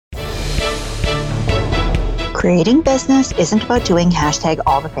Creating business isn't about doing hashtag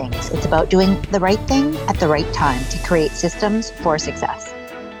all the things. It's about doing the right thing at the right time to create systems for success.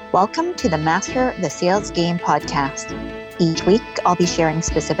 Welcome to the Master the Sales Game podcast. Each week, I'll be sharing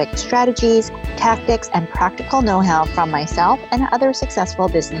specific strategies, tactics, and practical know-how from myself and other successful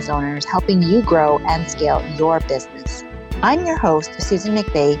business owners, helping you grow and scale your business. I'm your host, Susan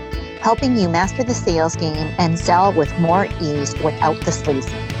McVeigh, helping you master the sales game and sell with more ease without the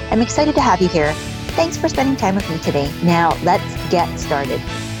sleaze. I'm excited to have you here. Thanks for spending time with me today. Now, let's get started.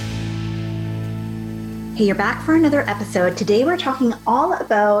 Hey, you're back for another episode. Today, we're talking all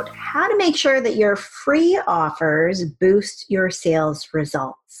about how to make sure that your free offers boost your sales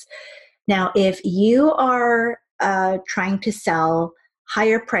results. Now, if you are trying to sell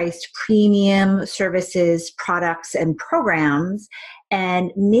higher priced premium services, products, and programs,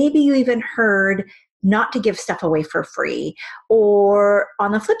 and maybe you even heard not to give stuff away for free. Or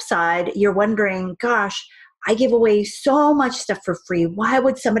on the flip side, you're wondering, gosh, I give away so much stuff for free. Why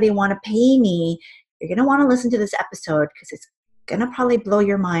would somebody want to pay me? You're going to want to listen to this episode because it's going to probably blow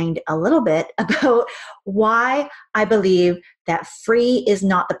your mind a little bit about why I believe that free is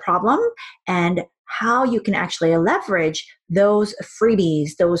not the problem and how you can actually leverage those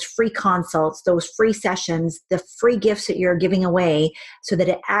freebies, those free consults, those free sessions, the free gifts that you're giving away so that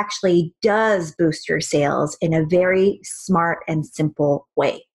it actually does boost your sales in a very smart and simple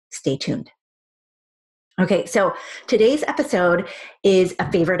way. Stay tuned. Okay, so today's episode is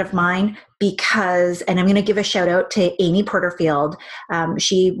a favorite of mine because, and I'm going to give a shout out to Amy Porterfield.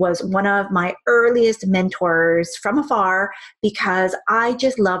 She was one of my earliest mentors from afar because I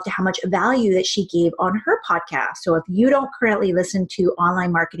just loved how much value that she gave on her podcast. So if you don't currently listen to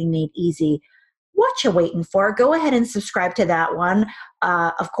Online Marketing Made Easy, what you waiting for? Go ahead and subscribe to that one.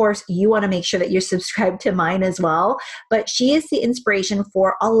 Of course, you want to make sure that you're subscribed to mine as well. But she is the inspiration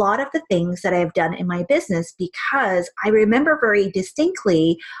for a lot of the things that I've done in my business because I remember very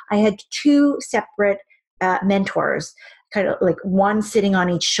distinctly I had two separate mentors, kind of like one sitting on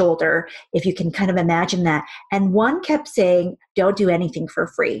each shoulder, if you can kind of imagine that. And one kept saying, don't do anything for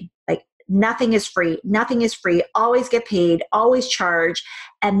free. Like, nothing is free. Nothing is free. Always get paid. Always charge.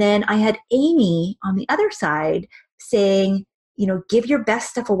 And then I had Amy on the other side saying, give your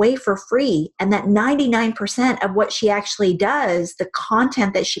best stuff away for free. And that 99% of what she actually does, the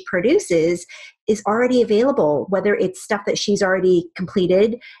content that she produces, is already available, whether it's stuff that she's already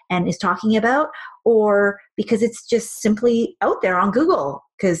completed and is talking about, or because it's just simply out there on Google.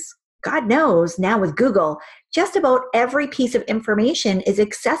 Because God knows now with Google, just about every piece of information is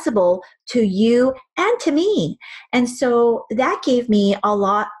accessible to you and to me. And so that gave me a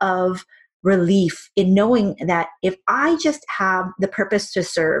lot of relief in knowing that if I just have the purpose to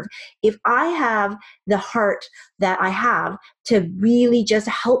serve, if I have the heart that I have to really just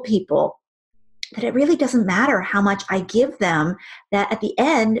help people, that it really doesn't matter how much I give them, that at the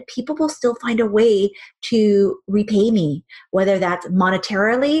end, people will still find a way to repay me, whether that's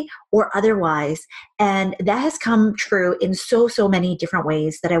monetarily or otherwise. And that has come true in so many different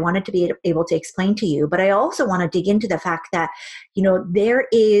ways that I wanted to be able to explain to you. But I also want to dig into the fact that,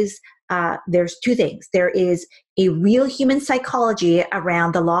 there's two things. There is a real human psychology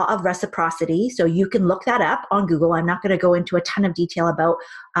around the law of reciprocity. So you can look that up on Google. I'm not going to go into a ton of detail about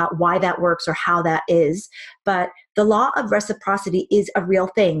why that works or how that is. But the law of reciprocity is a real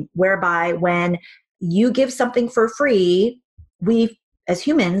thing, whereby when you give something for free, as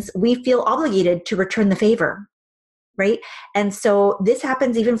humans, we feel obligated to return the favor. Right? And so this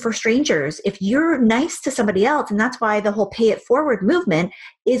happens even for strangers. If you're nice to somebody else, and that's why the whole pay it forward movement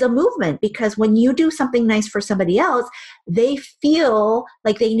is a movement, because when you do something nice for somebody else, they feel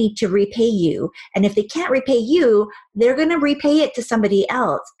like they need to repay you. And if they can't repay you, they're going to repay it to somebody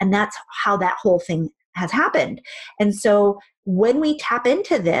else. And that's how that whole thing has happened. And so when we tap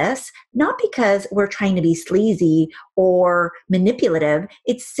into this, not because we're trying to be sleazy or manipulative,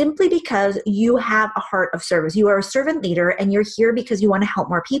 it's simply because you have a heart of service. You are a servant leader and you're here because you want to help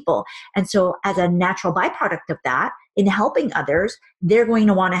more people. And so as a natural byproduct of that, in helping others, they're going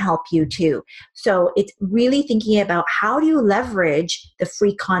to want to help you too. So it's really thinking about how do you leverage the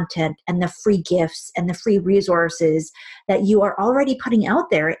free content and the free gifts and the free resources that you are already putting out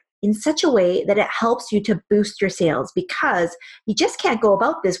there in such a way that it helps you to boost your sales, because you just can't go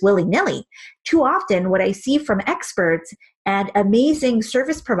about this willy-nilly. Too often, what I see from experts and amazing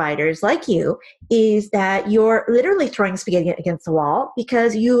service providers like you is that you're literally throwing spaghetti against the wall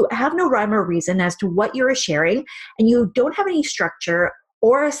because you have no rhyme or reason as to what you're sharing, and you don't have any structure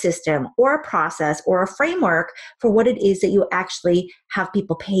or a system or a process or a framework for what it is that you actually have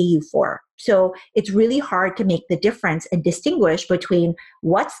people pay you for. So it's really hard to make the difference and distinguish between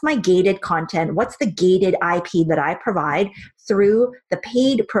what's my gated content, what's the gated IP that I provide through the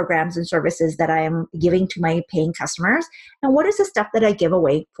paid programs and services that I am giving to my paying customers, and what is the stuff that I give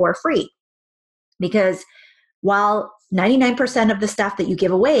away for free. Because while 99% of the stuff that you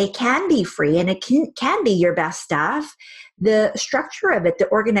give away can be free and it can be your best stuff, the structure of it, the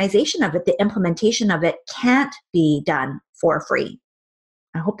organization of it, the implementation of it can't be done for free.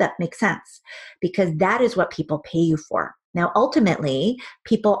 I hope that makes sense, because that is what people pay you for. Now, ultimately,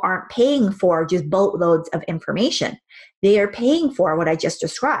 people aren't paying for just boatloads of information. They are paying for what I just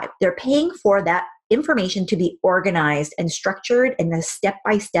described. They're paying for that information to be organized and structured in a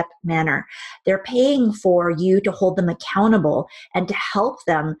step-by-step manner. They're paying for you to hold them accountable and to help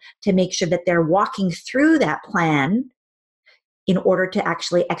them to make sure that they're walking through that plan in order to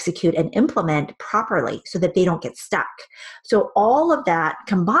actually execute and implement properly so that they don't get stuck. So all of that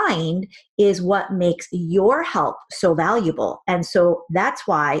combined is what makes your help so valuable. And so that's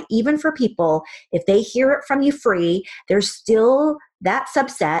why even for people, if they hear it from you free, there's still that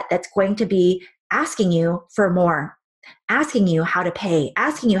subset that's going to be asking you for more, asking you how to pay,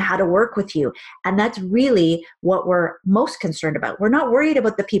 asking you how to work with you. And that's really what we're most concerned about. We're not worried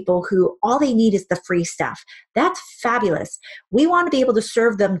about the people who all they need is the free stuff. That's fabulous. We want to be able to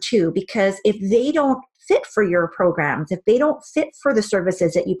serve them too, because if they don't fit for your programs, if they don't fit for the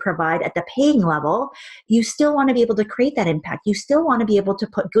services that you provide at the paying level, you still want to be able to create that impact. You still want to be able to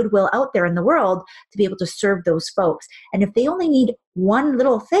put goodwill out there in the world to be able to serve those folks. And if they only need one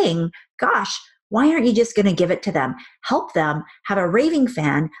little thing, gosh, why aren't you just going to give it to them? Help them, have a raving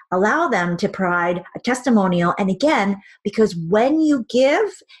fan, allow them to provide a testimonial. And again, because when you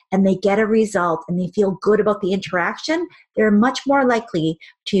give and they get a result and they feel good about the interaction, they're much more likely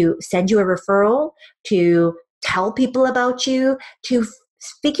to send you a referral, to tell people about you, to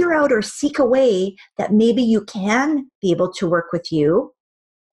figure out or seek a way that maybe you can be able to work with you,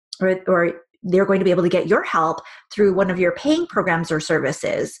 or they're going to be able to get your help through one of your paying programs or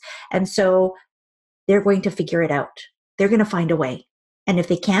services. And so they're going to figure it out. They're going to find a way. And if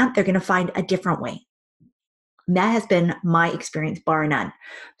they can't, they're going to find a different way. And that has been my experience, bar none.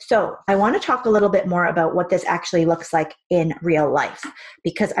 So I want to talk a little bit more about what this actually looks like in real life,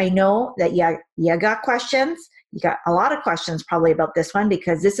 because I know that you got questions. You got a lot of questions probably about this one,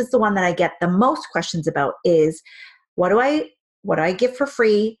 because this is the one that I get the most questions about is, what do I give for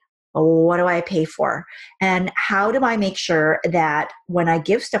free? What do I pay for? And how do I make sure that when I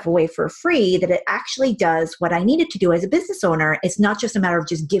give stuff away for free, that it actually does what I need it to do as a business owner? It's not just a matter of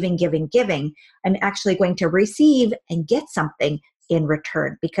just giving. I'm actually going to receive and get something in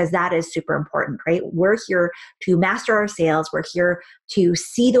return, because that is super important, right? We're here to master our sales. We're here to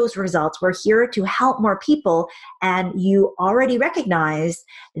see those results. We're here to help more people. And you already recognize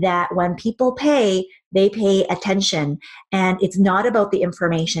that when people pay, they pay attention. And it's not about the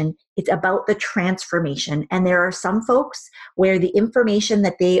information, it's about the transformation. And there are some folks where the information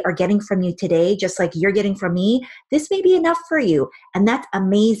that they are getting from you today, just like you're getting from me, this may be enough for you. And that's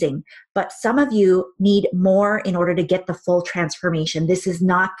amazing. But some of you need more in order to get the full transformation. This is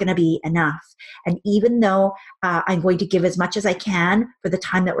not going to be enough. And even though I'm going to give as much as I can for the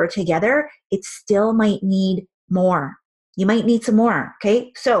time that we're together, it still might need more. You might need some more.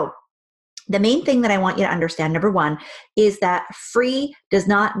 Okay. So the main thing that I want you to understand, number one, is that free does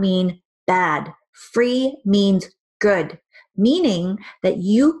not mean bad. Free means good, meaning that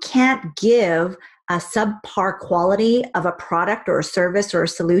you can't give a subpar quality of a product or a service or a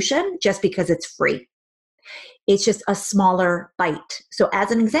solution just because it's free. It's just a smaller bite. So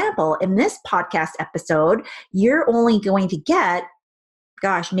as an example, in this podcast episode, you're only going to get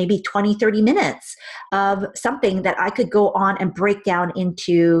maybe 20, 30 minutes of something that I could go on and break down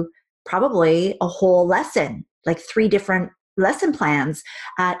into probably a whole lesson, like 3 different lesson plans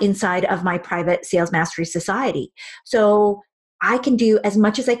inside of my private Sales Mastery Society. So I can do as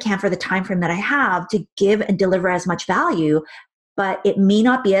much as I can for the time frame that I have to give and deliver as much value, but it may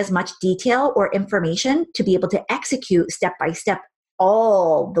not be as much detail or information to be able to execute step by step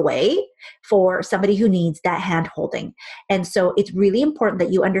all the way for somebody who needs that hand holding. And so it's really important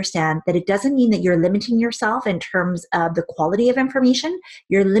that you understand that it doesn't mean that you're limiting yourself in terms of the quality of information.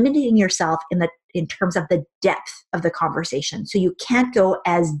 You're limiting yourself in terms of the depth of the conversation. So you can't go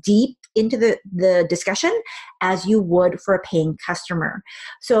as deep into the discussion as you would for a paying customer.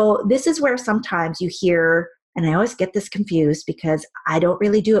 So this is where sometimes you hear And I always get this confused because I don't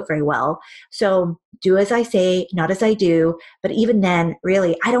really do it very well. So do as I say, not as I do. But even then,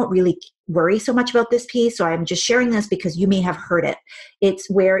 really, I don't really worry so much about this piece. So I'm just sharing this because you may have heard it. It's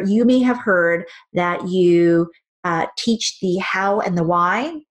where you may have heard that you teach the how and the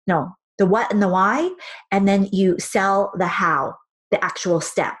why. No, the what and the why. And then you sell the how, the actual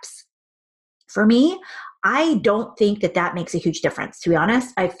steps. For me, I don't think that that makes a huge difference, to be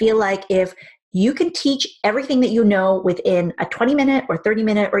honest. I feel like if you can teach everything that you know within a 20-minute or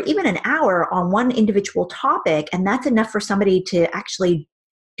 30-minute or even an hour on one individual topic, and that's enough for somebody to actually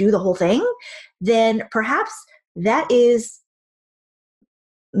do the whole thing, then perhaps that is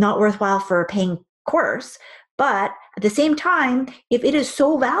not worthwhile for a paying course. But at the same time, if it is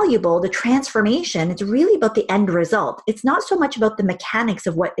so valuable, the transformation, it's really about the end result. It's not so much about the mechanics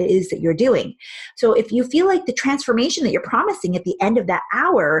of what it is that you're doing. So if you feel like the transformation that you're promising at the end of that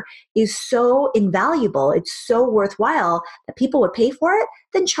hour is so invaluable, it's so worthwhile that people would pay for it,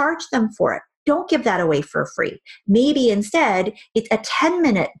 then charge them for it. Don't give that away for free. Maybe instead, it's a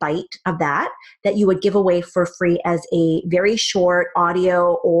 10-minute bite of that you would give away for free as a very short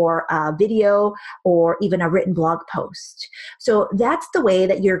audio or a video or even a written blog post. So that's the way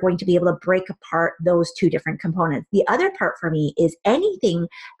that you're going to be able to break apart those two different components. The other part for me is anything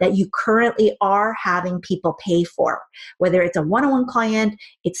that you currently are having people pay for, whether it's a one-on-one client,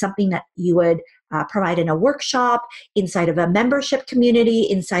 it's something that you would provide in a workshop, inside of a membership community,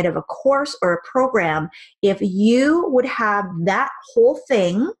 inside of a course or a program. If you would have that whole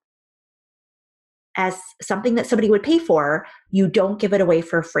thing as something that somebody would pay for, you don't give it away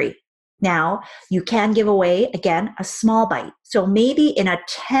for free. Now, you can give away, again, a small bite. So maybe in a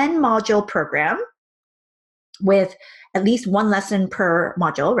 10-module program with at least one lesson per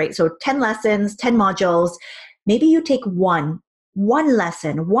module, right? So 10 lessons, 10 modules, maybe you take one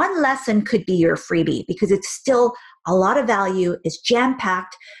lesson. One lesson could be your freebie because it's still a lot of value, it's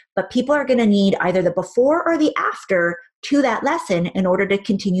jam-packed, but people are going to need either the before or the after to that lesson in order to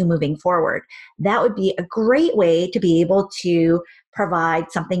continue moving forward. That would be a great way to be able to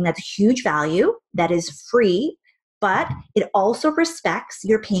provide something that's huge value, that is free, but it also respects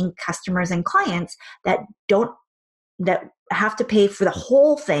your paying customers and clients that have to pay for the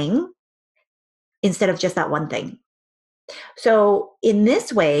whole thing instead of just that one thing. So in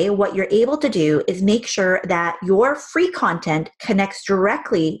this way, what you're able to do is make sure that your free content connects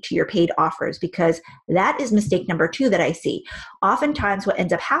directly to your paid offers, because that is mistake number 2 that I see. Oftentimes what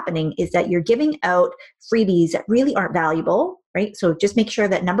ends up happening is that you're giving out freebies that really aren't valuable, right? So just make sure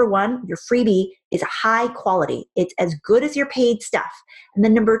that number 1, your freebie is high quality. It's as good as your paid stuff. And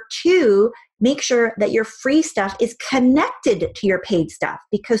then number 2, make sure that your free stuff is connected to your paid stuff,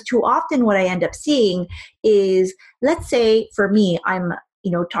 because too often what I end up seeing is, let's say for me, I'm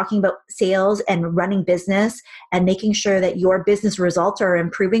talking about sales and running business and making sure that your business results are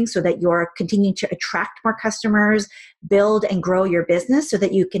improving so that you're continuing to attract more customers, build and grow your business so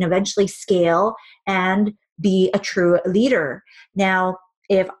that you can eventually scale and be a true leader. Now,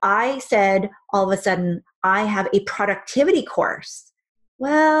 if I said all of a sudden I have a productivity course,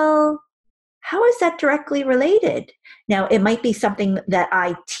 well, how is that directly related? Now, it might be something that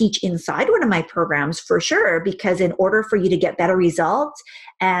I teach inside one of my programs for sure, because in order for you to get better results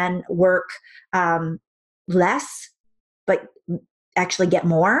and work less, but actually get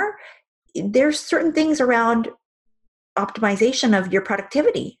more, there's certain things around optimization of your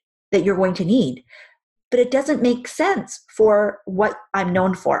productivity that you're going to need. But it doesn't make sense for what I'm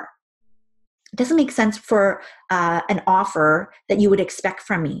known for. It doesn't make sense for an offer that you would expect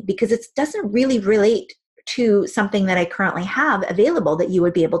from me, because it doesn't really relate to something that I currently have available that you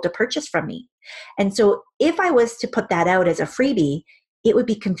would be able to purchase from me. And so if I was to put that out as a freebie, it would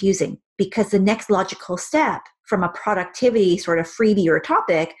be confusing, because the next logical step from a productivity sort of freebie or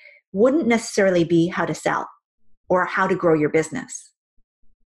topic wouldn't necessarily be how to sell or how to grow your business.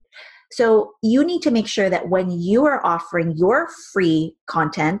 So you need to make sure that when you are offering your free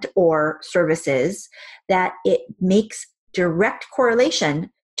content or services, that it makes direct correlation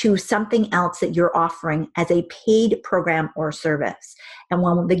to something else that you're offering as a paid program or service. And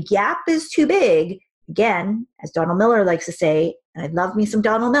when the gap is too big, again, as Donald Miller likes to say, and I love me some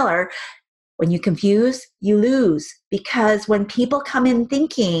Donald Miller, when you confuse, you lose. Because when people come in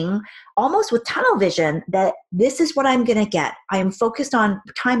thinking, almost with tunnel vision, that this is what I'm going to get, I am focused on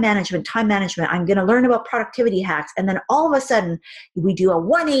time management, I'm going to learn about productivity hacks, and then all of a sudden we do a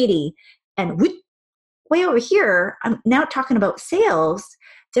 180 and whoop, way over here, I'm now talking about sales.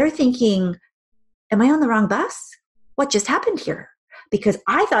 They're thinking, am I on the wrong bus? What just happened here? because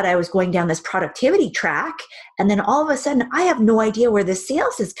I thought I was going down this productivity track. And then all of a sudden, I have no idea where the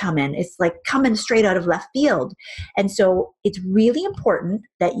sales is coming. It's like coming straight out of left field. And so it's really important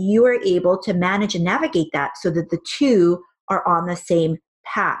that you are able to manage and navigate that so that the two are on the same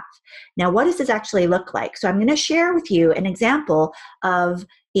path. Now, what does this actually look like? So I'm going to share with you an example of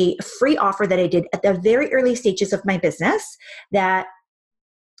a free offer that I did at the very early stages of my business that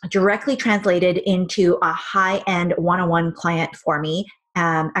directly translated into a high-end one-on-one client for me,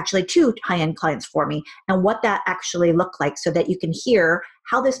 actually 2 high-end clients for me, and what that actually looked like so that you can hear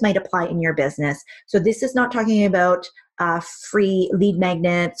how this might apply in your business. So this is not talking about free lead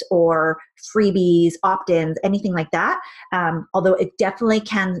magnets or freebies, opt-ins, anything like that, although it definitely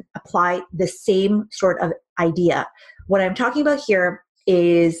can apply the same sort of idea. What I'm talking about here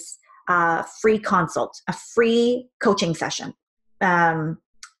is a free consult, a free coaching session.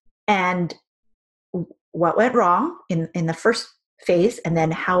 And what went wrong in the first phase, and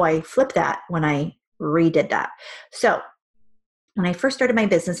then how I flipped that when I redid that. So when I first started my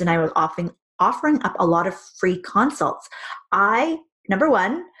business and I was offering up a lot of free consults, I, number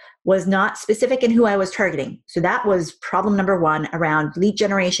one, was not specific in who I was targeting. So that was problem number one around lead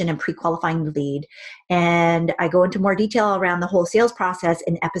generation and pre-qualifying the lead. And I go into more detail around the whole sales process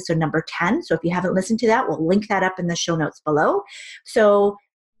in episode number 10. So if you haven't listened to that, we'll link that up in the show notes below. So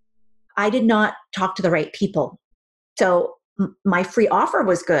I did not talk to the right people. So my free offer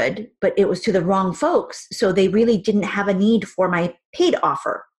was good, but it was to the wrong folks. So they really didn't have a need for my paid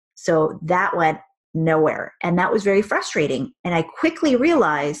offer. So that went nowhere. And that was very frustrating. And I quickly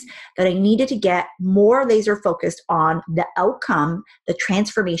realized that I needed to get more laser focused on the outcome, the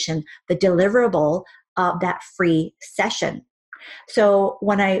transformation, the deliverable of that free session. So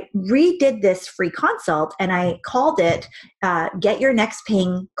when I redid this free consult and I called it Get Your Next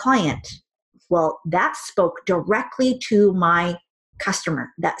Paying Client, well, that spoke directly to my customer.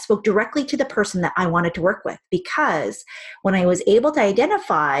 That spoke directly to the person that I wanted to work with, because when I was able to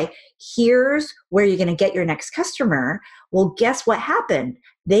identify, here's where you're going to get your next customer, well, guess what happened?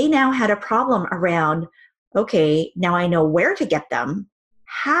 They now had a problem around, okay, now I know where to get them.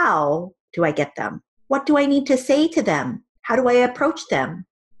 How do I get them? What do I need to say to them? How do I approach them?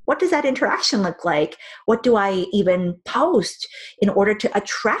 What does that interaction look like? What do I even post in order to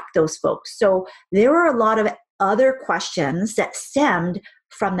attract those folks? So there were a lot of other questions that stemmed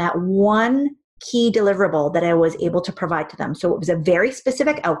from that one key deliverable that I was able to provide to them. So it was a very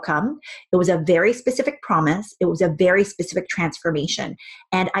specific outcome. It was a very specific promise. It was a very specific transformation.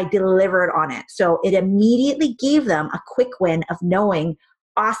 And I delivered on it. So it immediately gave them a quick win of knowing,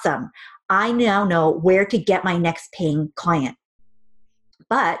 awesome, I now know where to get my next paying client.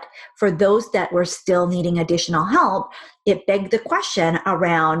 But for those that were still needing additional help, it begged the question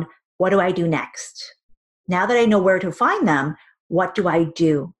around, what do I do next? Now that I know where to find them, what do I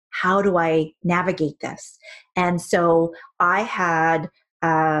do? How do I navigate this? And so I had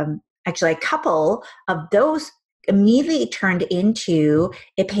actually a couple of those immediately turned into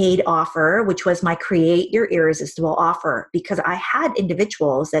a paid offer, which was my Create Your Irresistible offer, because I had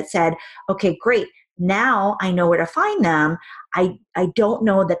individuals that said, okay, great. Now I know where to find them. I don't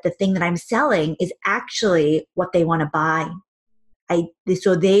know that the thing that I'm selling is actually what they want to buy.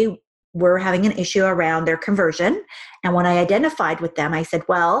 So they were having an issue around their conversion. And when I identified with them, I said,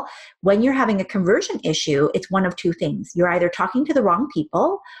 well, when you're having a conversion issue, it's one of two things. You're either talking to the wrong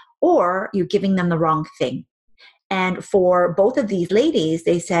people or you're giving them the wrong thing. And for both of these ladies,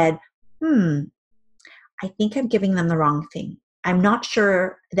 they said, I think I'm giving them the wrong thing. I'm not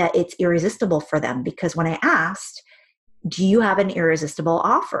sure that it's irresistible for them, because when I asked, do you have an irresistible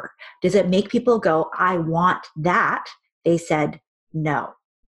offer? Does it make people go, I want that? They said, no,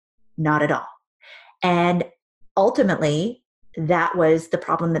 not at all. And ultimately, that was the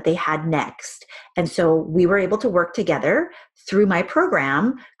problem that they had next. And so we were able to work together through my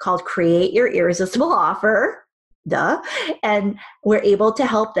program called Create Your Irresistible Offer. And we're able to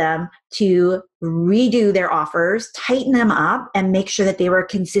help them to redo their offers, tighten them up, and make sure that they were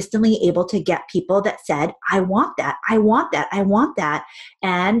consistently able to get people that said, I want that, I want that, I want that.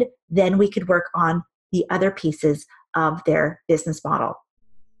 And then we could work on the other pieces of their business model.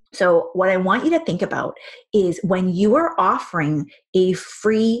 So what I want you to think about is, when you are offering a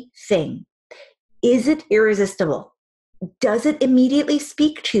free thing, is it irresistible? Does it immediately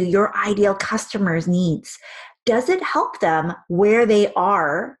speak to your ideal customer's needs? Does it help them where they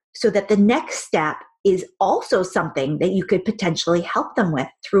are so that the next step is also something that you could potentially help them with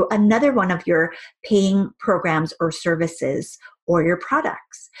through another one of your paying programs or services or your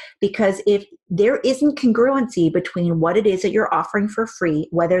products. Because if there isn't congruency between what it is that you're offering for free,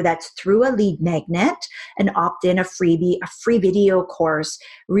 whether that's through a lead magnet, an opt-in, a freebie, a free video course,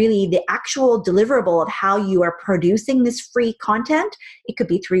 really the actual deliverable of how you are producing this free content, it could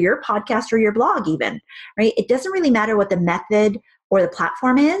be through your podcast or your blog even, right? It doesn't really matter what the method or the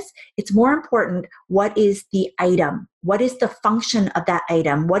platform is. It's more important, what is the item? What is the function of that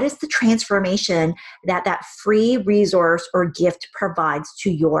item? What is the transformation that that free resource or gift provides to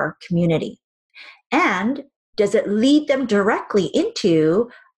your community? And does it lead them directly into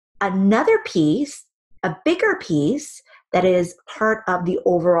another piece, a bigger piece that is part of the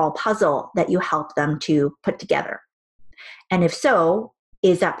overall puzzle that you help them to put together? And if so,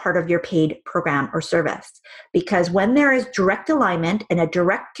 is that part of your paid program or service? Because when there is direct alignment and a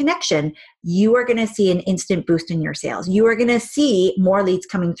direct connection, you are going to see an instant boost in your sales. You are going to see more leads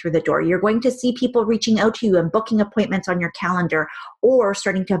coming through the door. You're going to see people reaching out to you and booking appointments on your calendar or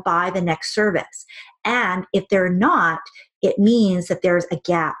starting to buy the next service. And if they're not, it means that there's a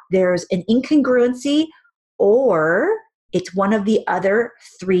gap. There's an incongruency, or it's one of the other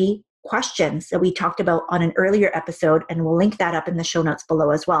three questions that we talked about on an earlier episode, and we'll link that up in the show notes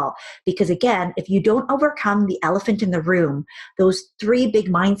below as well. Because again, if you don't overcome the elephant in the room, those three big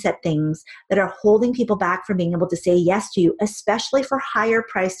mindset things that are holding people back from being able to say yes to you, especially for higher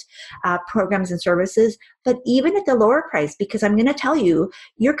priced programs and services, but even at the lower price, because I'm going to tell you,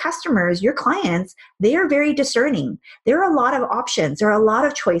 your customers, your clients, they are very discerning. There are a lot of options. There are a lot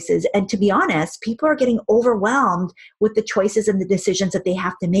of choices. And to be honest, people are getting overwhelmed with the choices and the decisions that they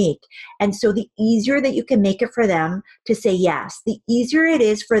have to make. And so the easier that you can make it for them to say yes, the easier it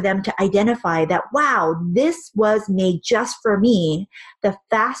is for them to identify that, wow, this was made just for me, the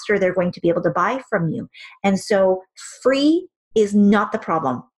faster they're going to be able to buy from you. And so free is not the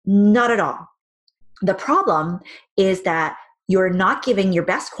problem, not at all. The problem is that you're not giving your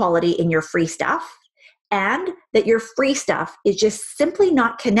best quality in your free stuff, and that your free stuff is just simply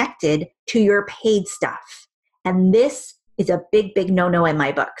not connected to your paid stuff. And this is a big, big no-no in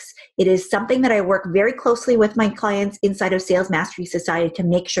my books. It is something that I work very closely with my clients inside of Sales Mastery Society to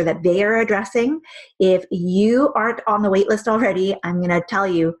make sure that they are addressing. If you aren't on the wait list already, I'm going to tell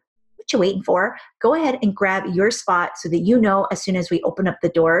you, what you waiting for? Go ahead and grab your spot so that you know as soon as we open up the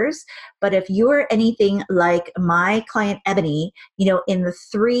doors. But if you're anything like my client Ebony, in the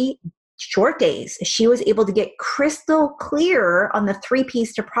 3 short days, she was able to get crystal clear on the 3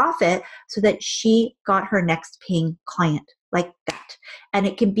 P's to profit so that she got her next paying client like that. And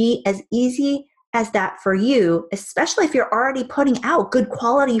it can be as easy as that for you, especially if you're already putting out good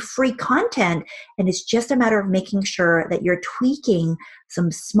quality free content. And it's just a matter of making sure that you're tweaking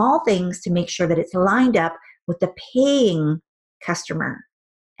some small things to make sure that it's lined up with the paying customer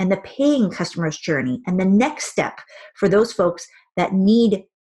and the paying customer's journey and the next step for those folks that need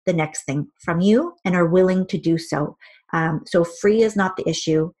the next thing from you and are willing to do so. So free is not the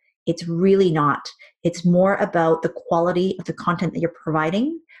issue. It's really not. It's more about the quality of the content that you're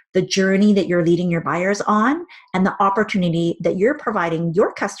providing, the journey that you're leading your buyers on, and the opportunity that you're providing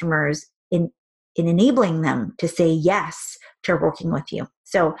your customers in enabling them to say yes to working with you.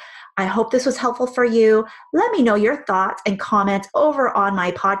 So I hope this was helpful for you. Let me know your thoughts and comments over on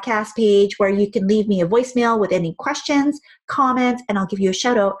my podcast page, where you can leave me a voicemail with any questions, comments, and I'll give you a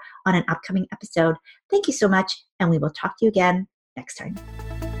shout out on an upcoming episode. Thank you so much, and we will talk to you again next time.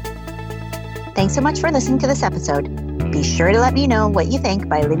 Thanks so much for listening to this episode. Be sure to let me know what you think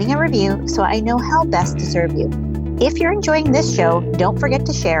by leaving a review so I know how best to serve you. If you're enjoying this show, don't forget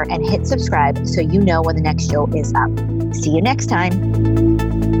to share and hit subscribe so you know when the next show is up. See you next time.